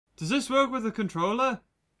Does this work with a controller?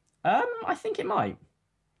 I think it might.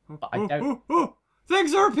 But I don't... Oh,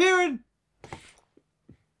 things are appearing!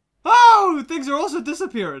 Oh, things are also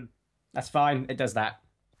disappearing. That's fine. It does that.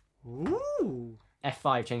 Ooh.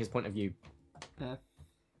 F5 changes point of view.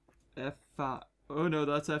 F5. Oh no,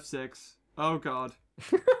 that's F6. Oh god.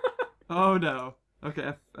 Oh no.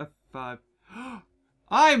 Okay, F5.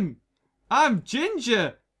 I'm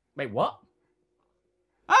Ginger. Wait, what?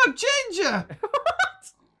 I'm Ginger.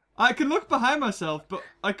 I can look behind myself, but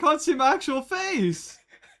I can't see my actual face.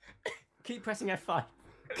 Keep pressing F5.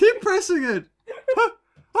 Keep pressing it.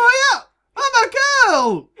 Oh yeah, I'm a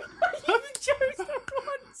girl. You chose the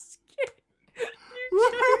wrong skin.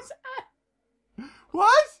 You chose...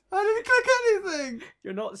 What? I didn't click anything.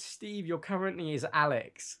 You're not Steve. You're currently is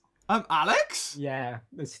Alex. I'm Alex? Yeah,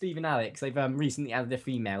 there's Steve and Alex. They've recently added a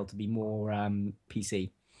female to be more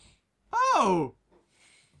PC. Oh.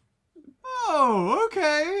 Oh,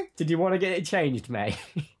 okay. Did you want to get it changed, mate?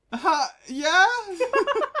 Yeah.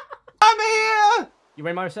 I'm here. You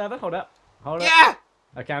in my server? Hold up. Hold up. Yeah.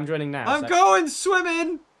 Okay, I'm joining now. I'm going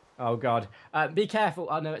swimming. Oh god. Be careful.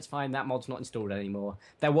 Oh no, it's fine. That mod's not installed anymore.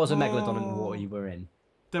 There was a megalodon in the water you were in.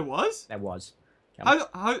 There was? There was.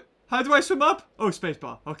 How do I swim up? Oh,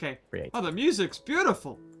 spacebar. Okay. Create. Oh, the music's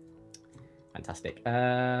beautiful. Fantastic.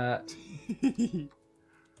 Okay.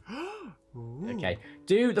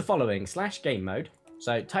 Do the following. /game mode.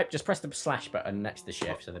 So just press the slash button next to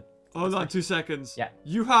shift. So Hold on 2 seconds. Yeah.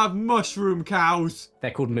 You have mushroom cows.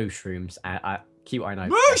 They're called MOOSHROOMS. Cute, I know.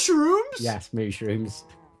 Mushrooms? Yes, MOOSHROOMS.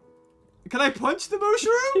 Can I punch the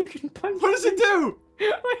mushroom? You can punch What does it do?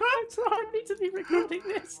 I'm sorry, I need to be recording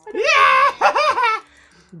this. Yeah!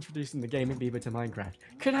 Introducing the gaming beaver to Minecraft.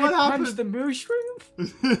 Can I What punch happened? the mushroom?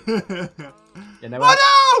 You know Oh what?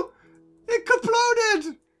 no! It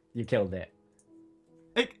exploded! You killed it.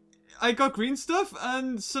 I got green stuff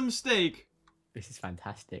and some steak. This is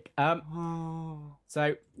fantastic. Oh.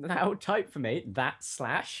 So now type for me that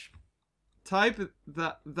slash. Type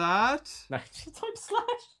that. No, just type slash.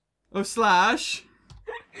 Oh, slash.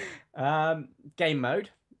 Game mode.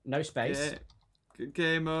 No space.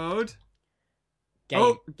 Game mode.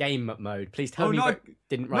 Game mode. Please tell me not, that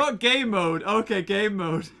didn't write. Not game mode. Okay, game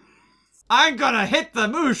mode. I'm gonna hit the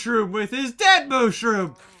mushroom with his dead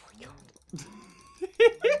mushroom.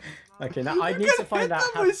 Okay, now I need to find out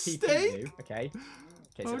how to TP you. Okay.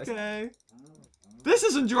 Okay. This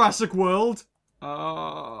isn't Jurassic World.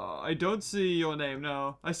 I don't see your name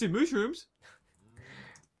now. I see mushrooms.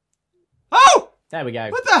 Oh! There we go.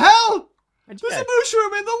 What the hell? There's a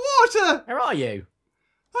mushroom in the water. Where are you?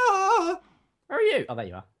 Ah! Where are you? Oh, there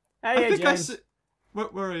you are. Hey, I think James. I see.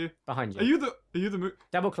 Where are you? Behind you. Are you the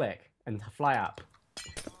Double click and fly up.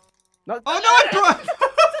 Oh no! I brought.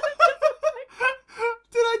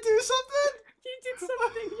 Did I do something? You did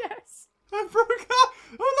something. Yes. I broke up.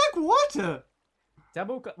 Oh, look, water.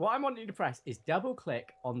 What I want you to press is double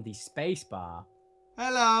click on the space bar.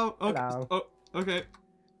 Hello. Okay. Hello. Oh, okay.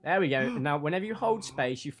 There we go. Now, whenever you hold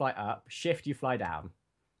space, you fly up. Shift, you fly down.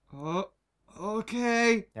 Oh,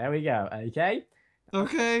 okay. There we go. Okay.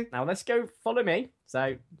 Okay. Now let's go. Follow me.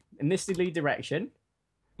 So in this lead direction.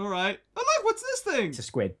 All right. Oh look, what's this thing? It's a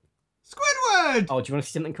squid. Squidward. Oh, do you want to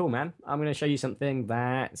see something cool, man? I'm going to show you something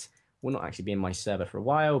that will not actually be in my server for a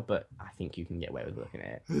while, but I think you can get away with looking at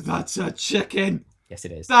it. That's a chicken. Yes,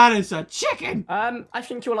 it is. That is a chicken. I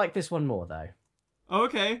think you'll like this one more though.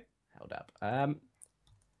 Okay. Hold up.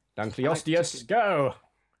 Dunkleosteus, go!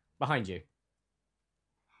 Behind you.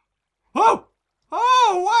 Oh!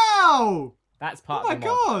 Oh, wow! That's part of the of the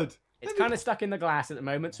mod. God! It's kind of stuck in the glass at the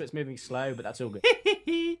moment, so it's moving slow, but that's all good.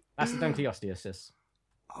 That's the Dunkleosteus.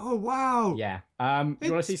 Oh, wow! Yeah. You want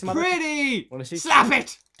to see some other... pretty! Want to see Slap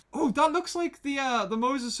it! Oh, that looks like the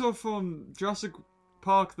mosasaur from Jurassic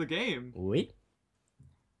Park the game. Oui.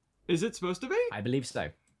 Is it supposed to be? I believe so.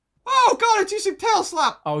 Oh god, it's using tail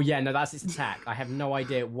slap! Oh yeah, no, that's its attack. I have no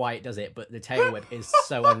idea why it does it, but the tail whip is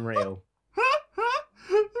so unreal.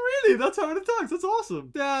 Really? That's how it attacks. That's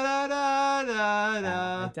awesome. Da, da, da,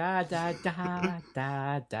 da, Da, da, da,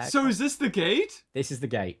 da, da. So is this the gate? This is the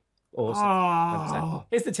gate. Awesome. Oh.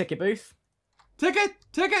 Here's the ticket booth. Ticket!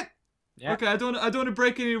 Ticket! Yeah. Okay, I don't want to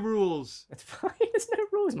break any rules. That's fine. There's no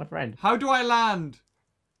rules, my friend. How do I land?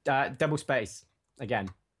 Double space. Again.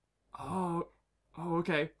 Oh,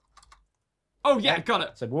 okay. Oh yeah, got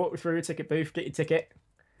it. So walk through a ticket booth, get your ticket.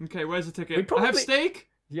 Okay, where's the ticket? I have steak.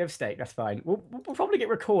 You have steak, that's fine. We'll probably get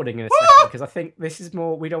recording in a second because I think this is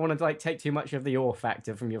more. We don't want to like take too much of the awe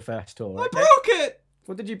factor from your first tour. I okay? broke it.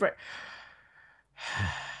 What did you break?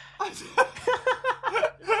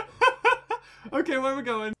 Okay, where are we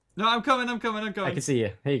going? No, I'm coming. I can see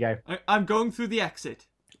you. Here you go. I'm going through the exit.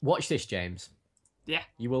 Watch this, James. Yeah.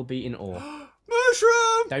 You will be in awe.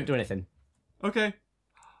 Mushroom! Don't do anything. Okay.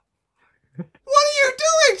 What are you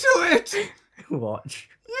doing to it? Watch.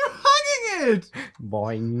 You're hanging it!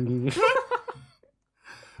 Boing.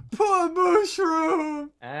 Poor mushroom!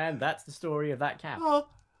 And that's the story of that cat.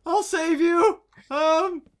 I'll save you!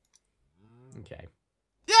 Okay.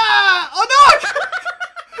 Yeah! Oh no!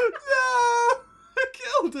 No! I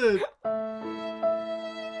killed it!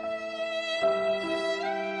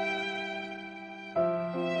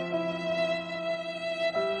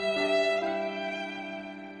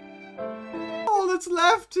 All that's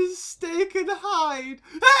left is steak and hide.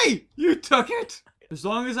 Hey! You took it! As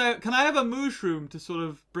long as can I have a mushroom to sort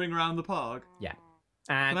of bring around the park? Yeah.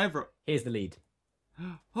 And can I here's the lead.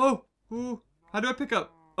 Oh! Ooh. How do I pick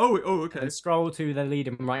up? Oh, okay. And scroll to the lead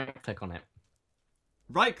and right-click on it.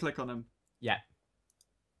 Right-click on him. Yeah.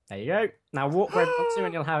 There you go. Now walk where it wants to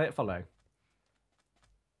and you'll have it follow.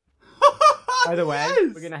 By the way,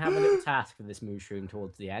 yes! we're going to have a little task for this mushroom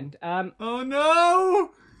towards the end. Oh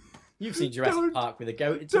no! You've seen Jurassic Park with a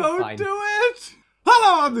goat. It's all fine. Don't do it!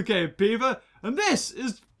 Hello, I'm the TheGamingBeaver, and this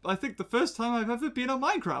is, I think, the first time I've ever been on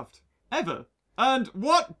Minecraft. Ever. And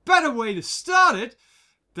what better way to start it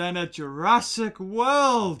than a Jurassic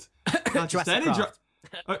World? Not just any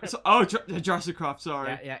Jurassicraft,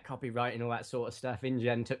 sorry. Yeah, copyright and all that sort of stuff.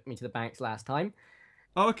 InGen took me to the banks last time.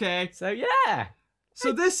 Okay. So, yeah.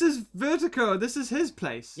 So this is Vertico. This is his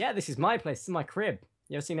place. Yeah, this is my place. This is my crib.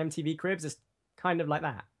 You ever seen MTV Cribs? It's kind of like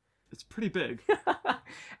that. It's pretty big.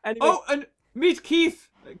 Anyway. Oh, and meet Keith.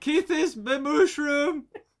 Keith is my mushroom.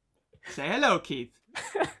 Say hello, Keith.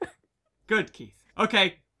 Good, Keith.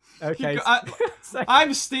 Okay. Okay.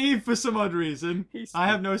 I'm Steve for some odd reason. I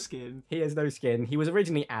have no skin. He has no skin. He was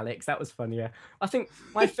originally Alex. That was funnier. I think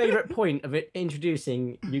my favourite point of it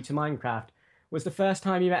introducing you to Minecraft was the first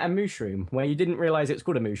time you met a mushroom, where you didn't realise it was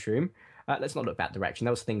called a mushroom. Let's not look that direction.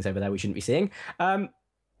 There was things over there we shouldn't be seeing.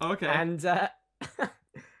 Okay. And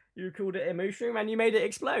you called it a mushroom and you made it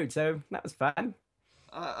explode. So that was fun.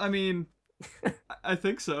 I mean, I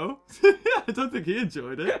think so. I don't think he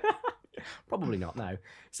enjoyed it. Probably not, no.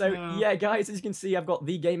 So, yeah, guys, as you can see, I've got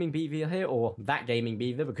TheGamingBeaver here, or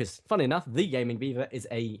ThatGamingBeaver, because, fun enough, TheGamingBeaver is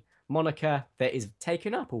a moniker that is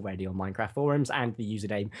taken up already on Minecraft forums, and the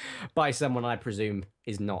username by someone I presume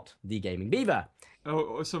is not TheGamingBeaver. Oh,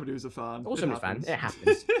 or somebody who's a fan. Or somebody's a fan. It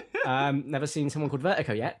happens. Never seen someone called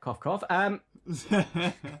Vertico yet. Cough, cough.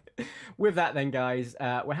 With that then, guys,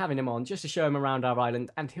 we're having him on just to show him around our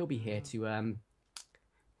island, and he'll be here to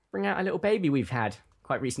bring out a little baby we've had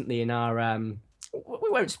quite recently in our we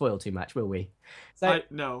won't spoil too much, will we? So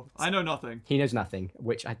no, I know nothing. He knows nothing,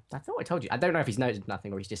 which I thought I told you. I don't know if he knows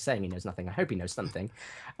nothing or he's just saying he knows nothing. I hope he knows something.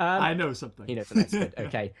 I know something. He knows something. That's good.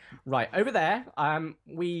 Okay, right over there.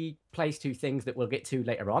 We place two things that we'll get to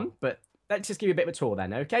later on, but let's just give you a bit of a tour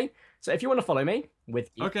then. Okay, so if you want to follow me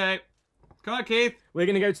with Keith, okay, come on, Keith. We're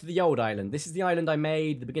going to go to the old island. This is the island I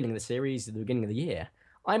made at the beginning of the series, at the beginning of the year.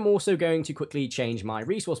 I'm also going to quickly change my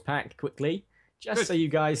resource pack quickly. Just so you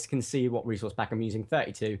guys can see what resource pack I'm using,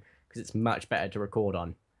 32, because it's much better to record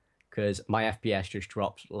on. Because my FPS just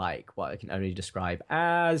dropped like what I can only describe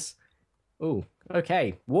as... Ooh,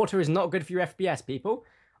 okay. Water is not good for your FPS, people.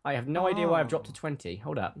 I have no idea why I've dropped to 20.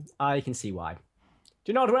 Hold up. I can see why.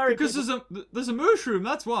 Do not worry. Because there's a mushroom,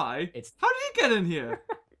 that's why. How did he get in here?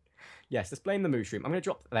 Yes, let's blame the mushroom. I'm going to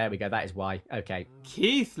drop... There we go, that is why. Okay.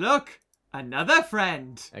 Keith, look! Another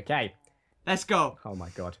friend! Okay. Let's go. Oh my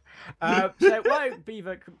god. So while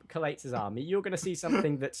Beaver collates his army, you're going to see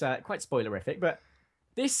something that's quite spoilerific, but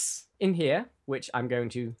this in here, which I'm going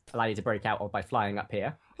to allow you to break out of by flying up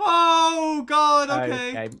here. Oh god, okay.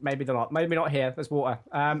 Okay, maybe not. Maybe not here. There's water.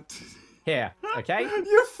 Here, okay?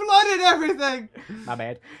 You flooded everything! My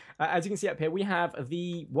bad. As you can see up here, we have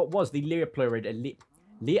what was the Leopleurodon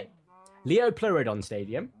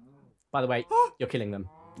Stadium. By the way, you're killing them.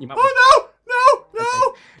 You might no! No!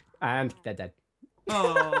 And they're dead.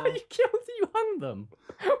 Oh. You hung them.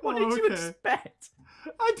 What did you expect?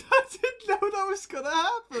 I didn't know that was going to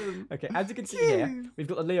happen. Okay, as you can see here, we've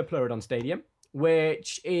got the Leopleurodon Stadium,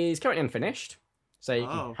 which is currently unfinished. So you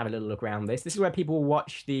can have a little look around this. This is where people will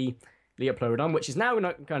watch the Leopleurodon, which is now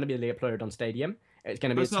not going to be the Leopleurodon Stadium. It's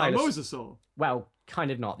going to be it's not a Mosasaur. Well,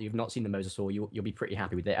 kind of not. You've not seen the Mosasaur. You'll be pretty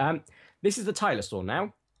happy with it. This is the Tylosaur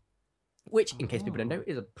now, which, in case people don't know,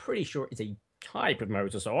 is pretty sure it's a type of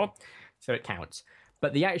Mosasaur, so it counts.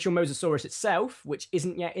 But the actual Mosasaurus itself, which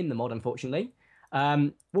isn't yet in the mod, unfortunately.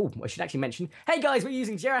 I should actually mention, hey guys, we're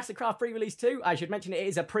using Jurassicraft pre-release 2. I should mention it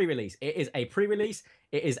is a pre-release. It is a pre-release.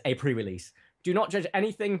 It is a pre-release. Do not judge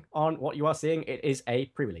anything on what you are seeing. It is a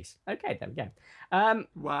pre-release. Okay, there we go.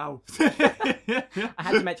 Wow. I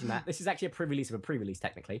had to mention that. This is actually a pre-release of a pre-release,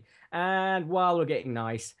 technically. And while we're getting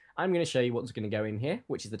nice, I'm going to show you what's going to go in here,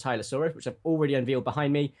 which is the Tylosaurus, which I've already unveiled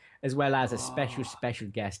behind me, as well as a special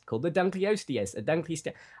guest called the Dunkleosteus.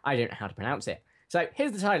 I don't know how to pronounce it. So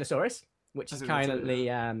here's the Tylosaurus, which is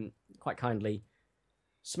kindly, quite kindly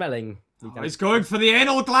smelling. He's going for the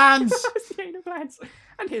anal glands! The anal glands.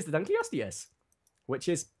 And here's the Dunkleosteus, which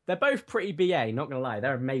is, they're both pretty BA, not going to lie.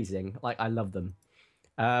 They're amazing. Like, I love them.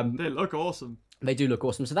 They look awesome. They do look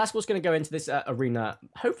awesome. So that's what's going to go into this arena.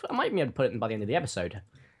 Hopefully, I might be able to put it in by the end of the episode.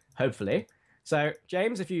 Hopefully. So,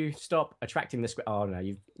 James, if you stop attracting the squid... Oh, no,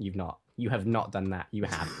 you've not. You have not done that. You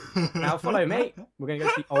have. Now, follow me. We're going to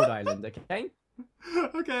go to the old island, okay?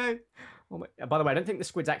 Okay. Oh, by the way, I don't think the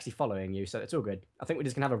squid's actually following you, so it's all good. I think we're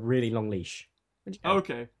just going to have a really long leash.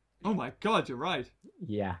 Okay. Oh my god, you're right.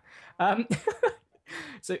 Yeah.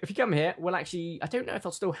 So if you come here, we'll actually... I don't know if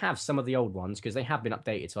I'll still have some of the old ones, because they have been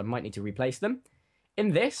updated, so I might need to replace them.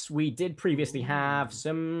 In this, we did previously have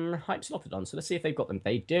some Hypsilophodons, so let's see if they've got them.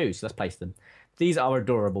 They do, so let's place them. These are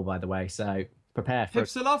adorable, by the way, so prepare for...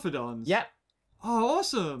 Hypsilophodons? Yep. Oh,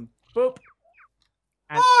 awesome. Boop.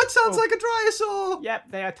 And it sounds like a Dryosaur!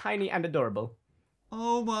 Yep, they are tiny and adorable.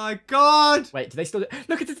 Oh my god! Wait, do they still...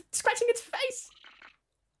 Look at it scratching its face!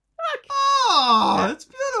 Look! Oh, it's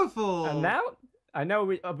beautiful! And now, I know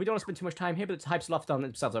we don't want to spend too much time here, but the Hypsilophodon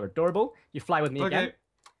themselves are adorable. You fly with me again.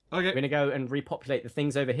 Okay. We're going to go and repopulate the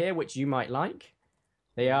things over here, which you might like.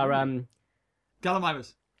 They are,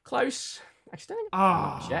 Gallimimus. close. Actually,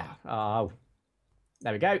 Ah. Oh.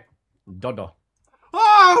 There we go. Dodo.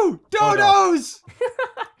 Oh! Dodos!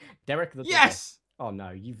 Derek the Yes! Dodo. Oh,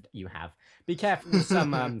 no, you have. Be careful with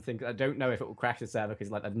some things. I don't know if it will crash the server,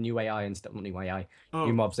 because like the new AI and stuff, not new AI,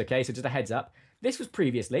 new mobs, okay? So just a heads up. This was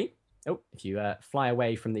previously... Oh, if you fly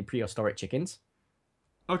away from the prehistoric chickens.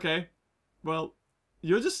 Okay. Well...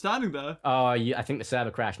 You're just standing there. Oh, I think the server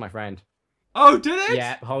crashed, my friend. Oh, did it?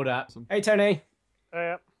 Yeah, hold up. Hey, Tony.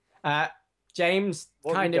 Yeah. James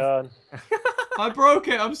What kind have of... you done? I broke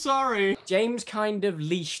it, I'm sorry. James kind of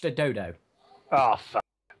leashed a dodo. Oh, fuck.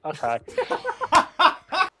 Okay.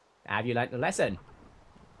 Have you learnt the lesson?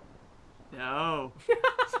 No.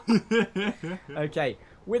 Okay,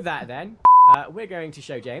 with that then, we're going to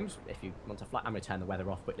show James, if you want to fly... I'm going to turn the weather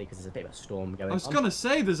off quickly because there's a bit of a storm going on. I was going to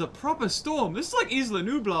say, there's a proper storm. This is like Isla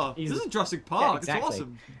Nublar. This is Jurassic Park. Yeah, exactly. It's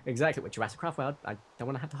awesome. Exactly, with Jurassicraft World. I don't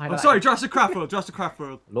want to have to hide I'm sorry, Jurassicraft World. Jurassicraft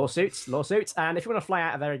World. Lawsuits. And if you want to fly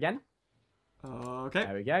out of there again... Okay.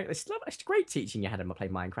 There we go. It's great teaching you how to play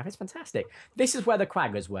Minecraft. It's fantastic. This is where the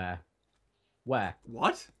quaggers were. Where?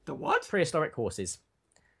 What? The what? Prehistoric horses.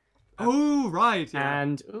 Oh, right. Yeah.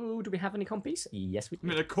 And, do we have any compies? Yes, we do. I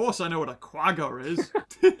mean, of course I know what a quagger is.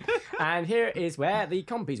 And here is where the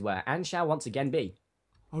compies were, and shall once again be.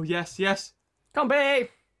 Oh, yes, yes. Compy!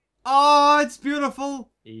 Oh, it's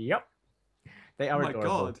beautiful. Yep. They are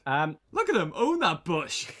adorable. God. Look at them. Own that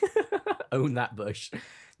bush. Own that bush.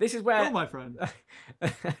 This is where... Oh, my friend.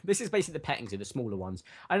 This is basically the petting zoo, the smaller ones.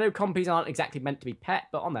 I know compies aren't exactly meant to be pet,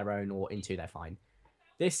 but on their own or in two, they're fine.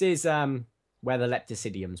 This is where the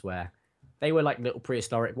Leptosidiums were. They were like little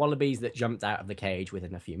prehistoric wallabies that jumped out of the cage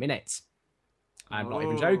within a few minutes. I'm not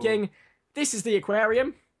even joking. This is the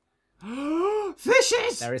aquarium.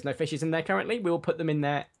 Fishes! There is no fishes in there currently. We will put them in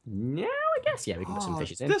there now, I guess. Yeah, we can put some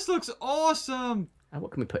fishes in. This looks awesome. What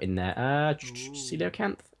can we put in there?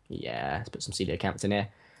 Coelacanth? Yeah, let's put some coelacanths in here.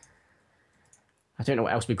 I don't know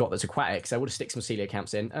what else we've got that's aquatic, so we'll just stick some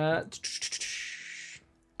coelacanths in.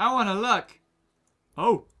 I want to look.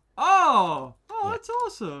 Oh, that's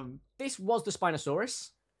awesome. This was the Spinosaurus,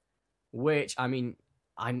 which, I mean,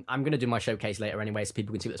 I'm going to do my showcase later anyway, so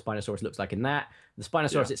people can see what the Spinosaurus looks like in that. The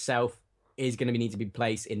Spinosaurus itself is going to need to be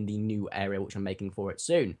placed in the new area, which I'm making for it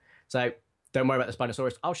soon. So don't worry about the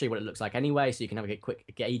Spinosaurus. I'll show you what it looks like anyway, so you can have a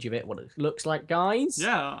quick gauge of it, what it looks like, guys.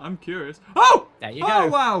 Yeah, I'm curious. Oh! There you go. Oh,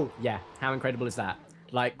 wow. Yeah, how incredible is that?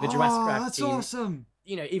 Like, the Jurassicraft that's team, awesome.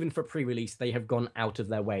 You know, even for pre-release, they have gone out of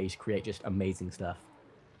their way to create just amazing stuff.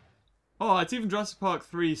 Oh, it's even Jurassic Park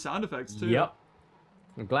 3 sound effects, too. Yep.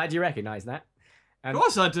 I'm glad you recognise that. Of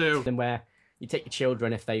course I do. Then where you take your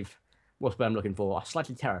children if they've... What's what I'm looking for? Are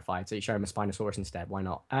slightly terrified, so you show them a Spinosaurus instead. Why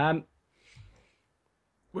not?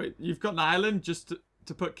 Wait, you've got an island just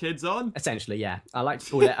to put kids on? Essentially, yeah. I like to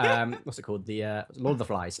call it... what's it called? The Lord of the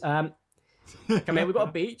Flies. Come here, we've got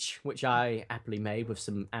a beach, which I aptly made with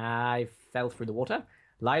some... I fell through the water.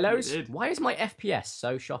 Lilos. Why is my FPS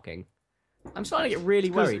so shocking? I'm starting to get really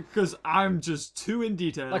worried. Because I'm just too in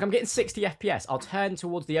detail. Like, I'm getting 60 FPS. I'll turn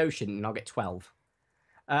towards the ocean and I'll get 12.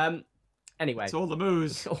 Anyway. It's all the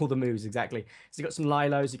moves. All the moves, exactly. So you've got some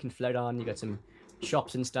lilos you can float on. You've got some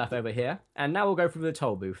shops and stuff over here. And now we'll go through the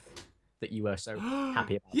toll booth that you were so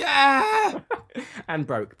happy about. Yeah! And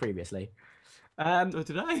broke previously.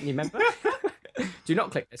 Did I? You remember? Do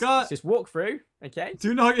not click this. God. Just walk through, okay?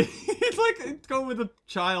 Do not... It's like go with a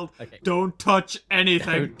child. Okay. Don't touch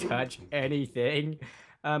anything. Don't touch anything.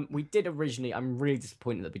 We did originally... I'm really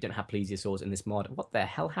disappointed that we don't have plesiosaurs in this mod. What the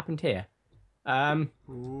hell happened here?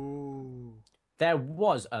 Ooh. There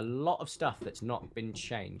was a lot of stuff that's not been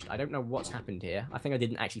changed. I don't know what's happened here. I think I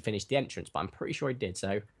didn't actually finish the entrance, but I'm pretty sure I did,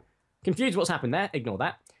 so... Confused what's happened there. Ignore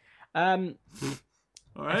that. All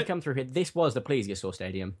right. If you come through here, this was the plesiosaur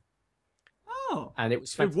stadium. Oh. And it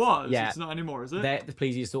was... It was? Yeah. It's not anymore, is it? The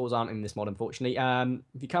plesiosaurs aren't in this mod, unfortunately.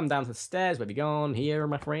 If you come down to the stairs, where have you gone? Here,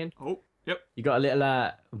 my friend. Oh, yep. You got a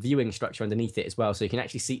little viewing structure underneath it as well, so you can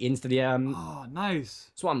actually see into the... Oh, nice.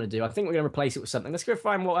 That's what I'm going to do. I think we're going to replace it with something. Let's go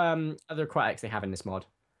find what other aquatics they have in this mod.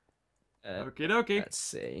 Okie dokie. Let's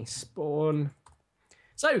see. Spawn.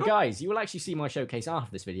 So, guys, you will actually see my showcase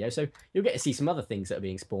after this video, so you'll get to see some other things that are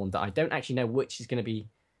being spawned that I don't actually know which is going to be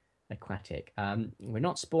aquatic. We're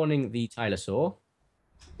not spawning the Tylosaur.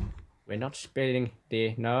 We're not spawning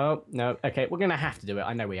the... No. Okay, we're going to have to do it.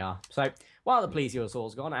 I know we are. So, while the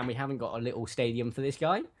plesiosaur's gone and we haven't got a little stadium for this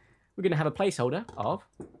guy, we're going to have a placeholder of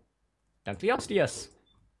Dunkleosteus.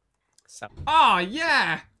 So, Oh,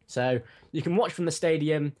 yeah! So, you can watch from the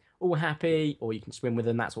stadium, all happy, or you can swim with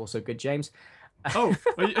them. That's also good, James. Oh,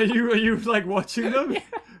 are you like watching them? Yeah.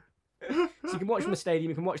 So you can watch from the stadium,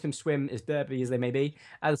 you can watch them swim as derpy as they may be.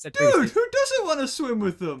 As I said Dude, previously, who doesn't want to swim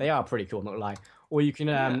with them? they are pretty cool, not gonna lie. Or you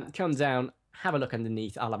can come down, have a look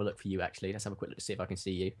underneath. I'll have a look for you, actually. Let's have a quick look to see if I can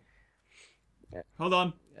see you. Hold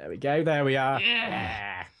on. There we go, there we are.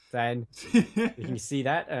 Yeah. Then, you can see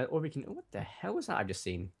that. Or we can... What the hell was that I've just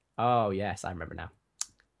seen? Oh, yes, I remember now.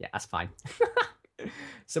 Yeah, that's fine.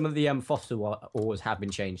 Some of the fossil ores have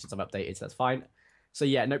been changed since I've updated, so that's fine. So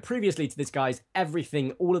yeah, no, previously to this, guys,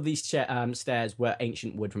 everything, all of these stairs were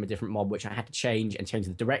ancient wood from a different mob, which I had to change and change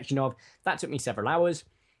the direction of. That took me several hours.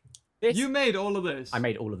 You made all of this? I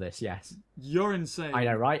made all of this, yes. You're insane. I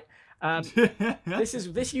know, right?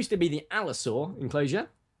 This used to be the Allosaur enclosure.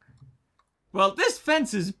 Well, this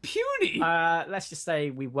fence is puny. Let's just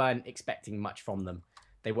say we weren't expecting much from them.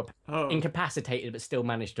 They were incapacitated, but still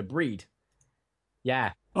managed to breed.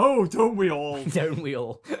 Yeah. Oh, don't we all? Don't we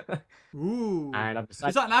all? Ooh. And I've decided...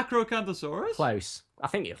 Is that an Acrocanthosaurus? Close. I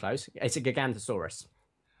think you're close. It's a Gigantosaurus.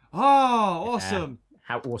 Oh, awesome.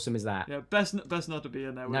 How awesome is that? Yeah, best not to be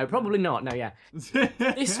in there. No, probably not. No, yeah.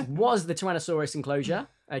 This was the Tyrannosaurus enclosure,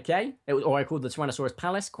 okay? It was, or I called the Tyrannosaurus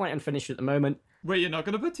Palace, quite unfinished at the moment. Wait, you're not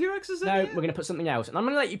going to put T-Rexes in No, here? we're going to put something else. And I'm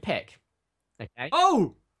going to let you pick. Okay?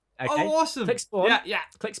 Oh! Okay. Oh, awesome. Click spawn. Yeah.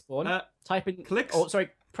 Click spawn. Type in... Clicks. Or, sorry,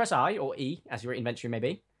 press I or E, as your inventory may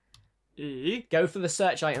be. E. Go for the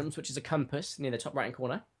search items, which is a compass near the top right-hand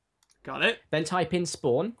corner. Got it. Then type in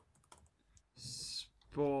spawn.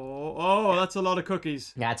 Oh, that's a lot of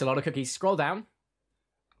cookies. Yeah, it's a lot of cookies. Scroll down.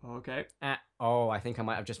 Okay. Oh, I think I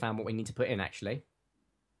might have just found what we need to put in, actually.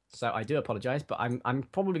 So I do apologise, but I'm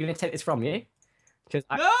probably going to take this from you. Because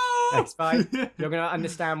No! It's fine. You're going to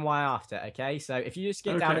understand why after, okay? So if you just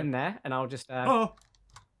get down in there, and I'll just... I'll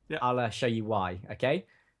show you why, okay?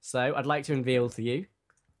 So I'd like to unveil to you,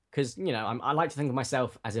 because, you know, I like to think of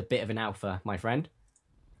myself as a bit of an alpha, my friend.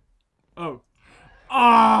 Oh.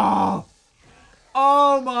 Oh!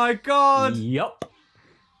 Oh my god! Yup.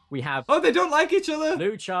 We have... Oh, they don't like each other!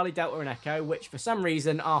 Blue, Charlie, Delta, and Echo, which for some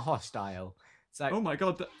reason are hostile. So... Oh my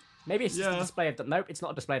god. Maybe it's just a display of... Nope, it's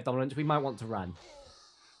not a display of dominance. We might want to run.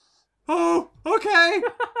 Oh, okay!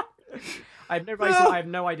 I have no reason. I have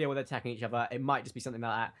no idea why they're attacking each other. It might just be something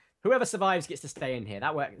like that. Whoever survives gets to stay in here.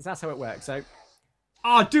 That works. That's how it works. So...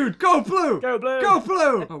 Oh, dude, go blue! Go blue! Go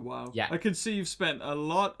blue! Oh, wow. Yeah. I can see you've spent a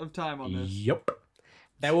lot of time on this. Yup.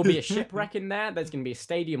 There will be a shipwreck in there. There's going to be a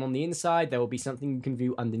stadium on the inside. There will be something you can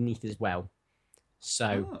view underneath as well.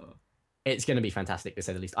 So, it's going to be fantastic, to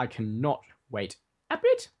say the least. I cannot wait a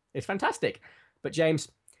bit. It's fantastic. But, James,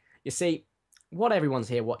 you see, what everyone's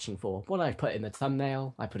here watching for, what I put in the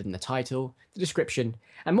thumbnail, I put it in the title, the description,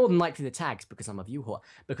 and more than likely the tags, because I'm a view whore,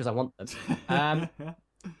 because I want them.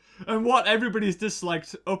 And what everybody's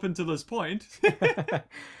disliked up until this point.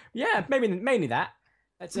 Yeah, mainly that.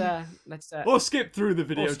 Let's or skip through the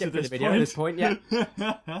video to this point. Yeah.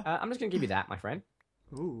 I'm just gonna give you that, my friend.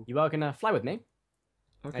 Ooh. You are gonna fly with me.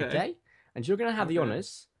 Okay. And you're gonna have the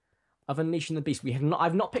honours of unleashing the beast.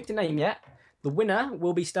 I've not picked a name yet. The winner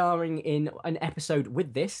will be starring in an episode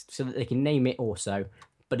with this, so that they can name it also.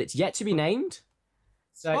 But it's yet to be named.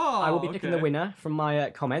 So I will be picking the winner from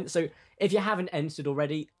my comment. So If you haven't entered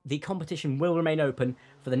already, the competition will remain open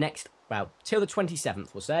for the next, well, till the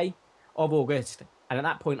 27th, we'll say, of August. And at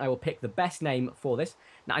that point, I will pick the best name for this.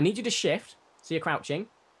 Now, I need you to shift, so you're crouching.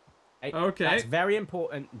 Okay. That's very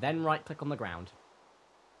important. Then right-click on the ground.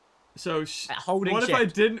 So, holding what shift. if I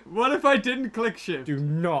didn't? What if I didn't click shift? Do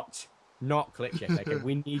not click shift. Okay,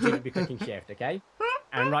 we need you to be clicking shift. Okay,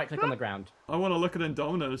 and right-click on the ground. I want to look at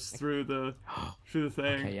Indominus through the thing.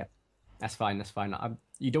 Okay, yeah, that's fine. That's fine.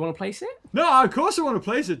 You don't want to place it? No, of course I want to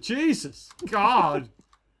place it. Jesus, God,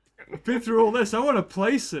 I've been through all this. I want to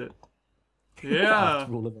place it. Yeah.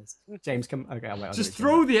 After all of this, James, come. Okay, wait. Just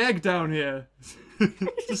throw the egg down here.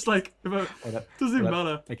 Just like doesn't even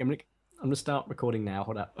matter. Okay, I'm gonna start recording now.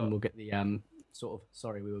 Hold up, and we'll get the sort of.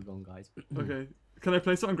 Sorry, we were gone, guys. Okay, can I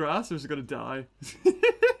place it on grass, or is it gonna die?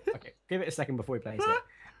 Okay, give it a second before we place it.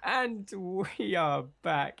 And we are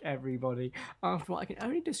back, everybody. After what I can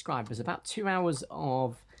only describe as about 2 hours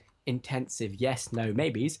of intensive yes, no,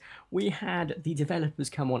 maybes, we had the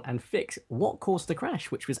developers come on and fix what caused the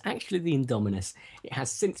crash, which was actually the Indominus. It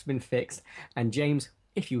has since been fixed, and James,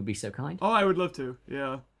 if you would be so kind. Oh, I would love to.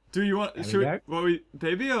 Yeah. Do you want?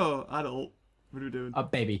 Baby or adult? What are we doing?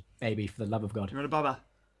 Baby, for the love of God. You want a baba?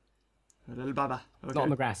 A little baba. Okay. Not on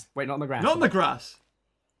the grass. Wait, not on the grass. Not on the grass.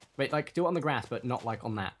 Wait, like do it on the grass, but not like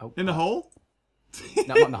on that. Oh, in the hole? No,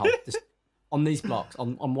 not in the hole. Just on these blocks,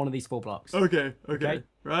 on one of these 4 blocks. Okay.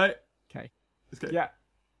 Right. Okay. Yeah.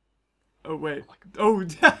 Oh wait. Oh.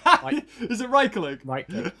 Is it right click? Right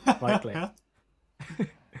click. Right click.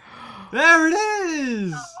 There it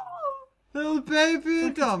is! Little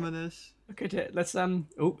baby Indominus. Look at it. Let's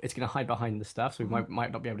oh, it's gonna hide behind the stuff, so we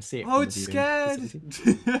might not be able to see it. Oh, it's scared.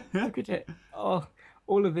 Look at it. Oh,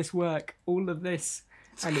 all of this work, all of this,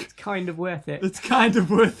 and it's kind of worth it. It's kind of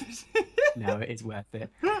worth it. No, it is worth it.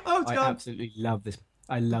 Oh, it's I gone. absolutely love this.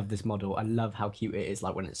 I love this model. I love how cute it is,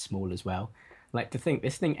 like when it's small as well. Like to think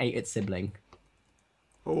this thing ate its sibling.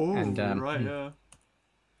 Oh, and, right, yeah.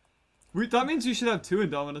 That means you should have 2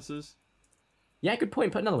 Indominuses. Yeah, good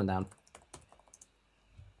point. Put another one down.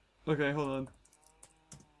 Okay, hold on.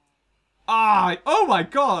 Oh my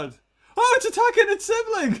God! Oh, it's attacking its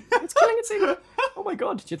sibling! It's killing its sibling! Oh my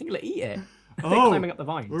God, do you think it'll eat it? They're climbing up the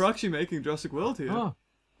vines. We're actually making Jurassic World here. Oh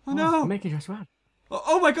no! We're making Jurassic World.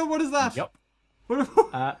 Oh my God, what is that? Yep.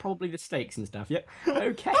 Probably the stakes and stuff. Yep.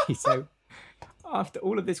 Okay, so after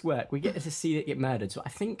all of this work, we get to see it get murdered. So I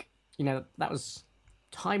think, that was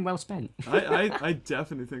time well spent. I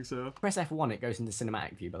definitely think so. Press F1, it goes into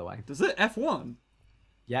cinematic view, by the way. Does it? F1?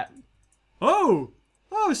 Yep. Oh,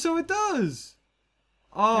 so it does.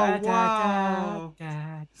 Oh, wow.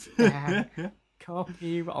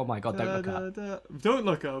 Copy. Oh my God, don't look up. Don't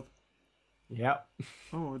look up. Yep.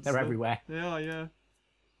 Oh, they're everywhere. They are, yeah.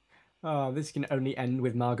 Oh, this can only end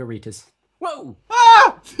with margaritas. Whoa!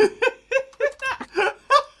 Ah!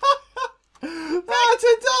 That's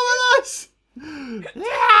Indominus!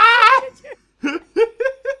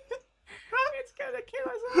 It's gonna kill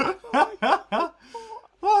us all.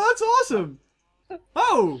 Oh, that's awesome!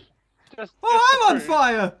 Oh! I'm on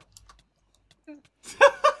fire!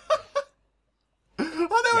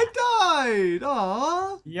 Oh no, it died!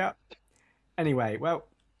 Aww! Yep. Anyway, well,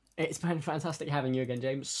 it's been fantastic having you again,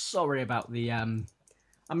 James. Sorry about the I'm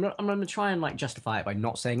gonna try and justify it by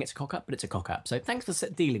not saying it's a cock up, but it's a cock up. So thanks for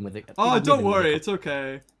dealing with it. Oh, don't worry, it's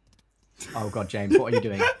okay. Oh God, James, what are you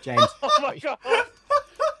doing, James? Oh my God!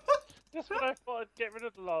 Just when I thought I'd get rid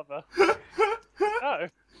of the lava. No.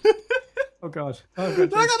 Oh God. Look at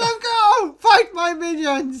them go! Fight my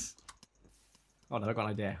minions! Hold on, I've got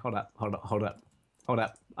an idea. Hold up.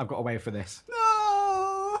 I've got a way for this.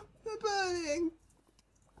 No! They're burning!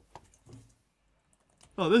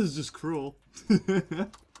 Oh, this is just cruel.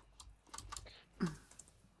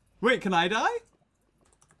 Wait, can I die?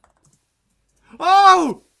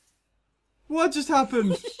 Oh! What just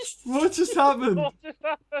happened? What just happened? What just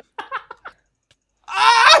happened?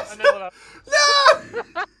 Ah!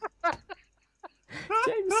 No!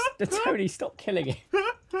 James, Tony, stop killing it.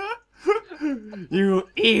 You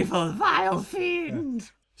evil, vile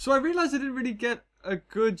fiend! So I realised I didn't really get a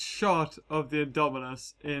good shot of the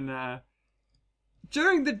Indominus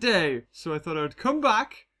during the day. So I thought I would come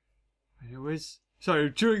back. It was...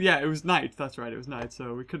 Sorry, it was night. That's right, it was night.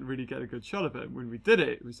 So we couldn't really get a good shot of it. When we did it,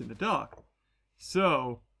 it was in the dark.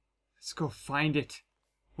 So, let's go find it.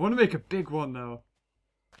 I want to make a big one, though.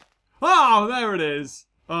 Oh, there it is.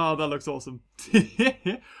 Oh, that looks awesome.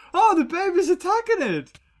 Oh, the baby's attacking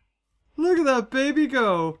it. Look at that baby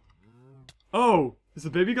go. Oh, is the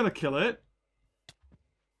baby going to kill it?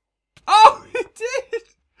 Oh, it did.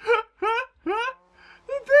 The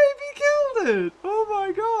baby killed it. Oh,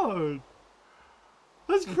 my God.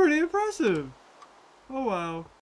 That's pretty impressive. Oh wow.